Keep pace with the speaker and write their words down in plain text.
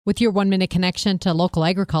With your 1-minute connection to local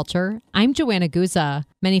agriculture, I'm Joanna Guza.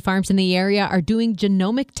 Many farms in the area are doing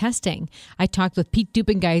genomic testing. I talked with Pete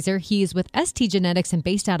Dupengeiser. He is with ST Genetics and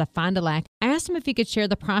based out of Fond du Lac. I asked him if he could share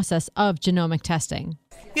the process of genomic testing.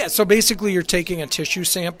 Yeah, so basically you're taking a tissue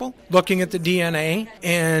sample, looking at the DNA,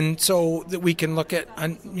 and so that we can look at,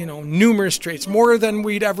 numerous traits, more than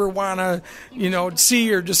we'd ever want to,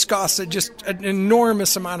 see or discuss, just an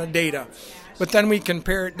enormous amount of data. But then we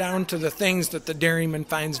compare it down to the things that the dairyman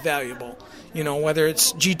finds valuable, whether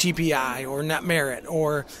it's GTPI or net merit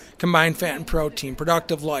or combined fat and protein,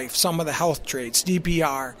 productive life, some of the health traits,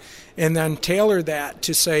 DPR, and then tailor that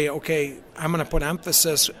to say, okay, I'm going to put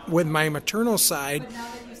emphasis with my maternal side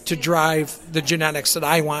to drive the genetics that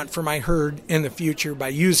I want for my herd in the future by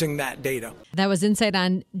using that data. That was insight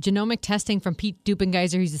on genomic testing from Pete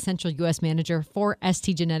Dupengeiser. He's the Central U.S. Manager for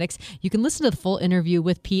ST Genetics. You can listen to the full interview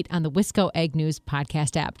with Pete on the Wisco Ag News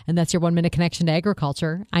podcast app. And that's your 1-minute connection to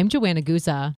agriculture. I'm Joanna Guza.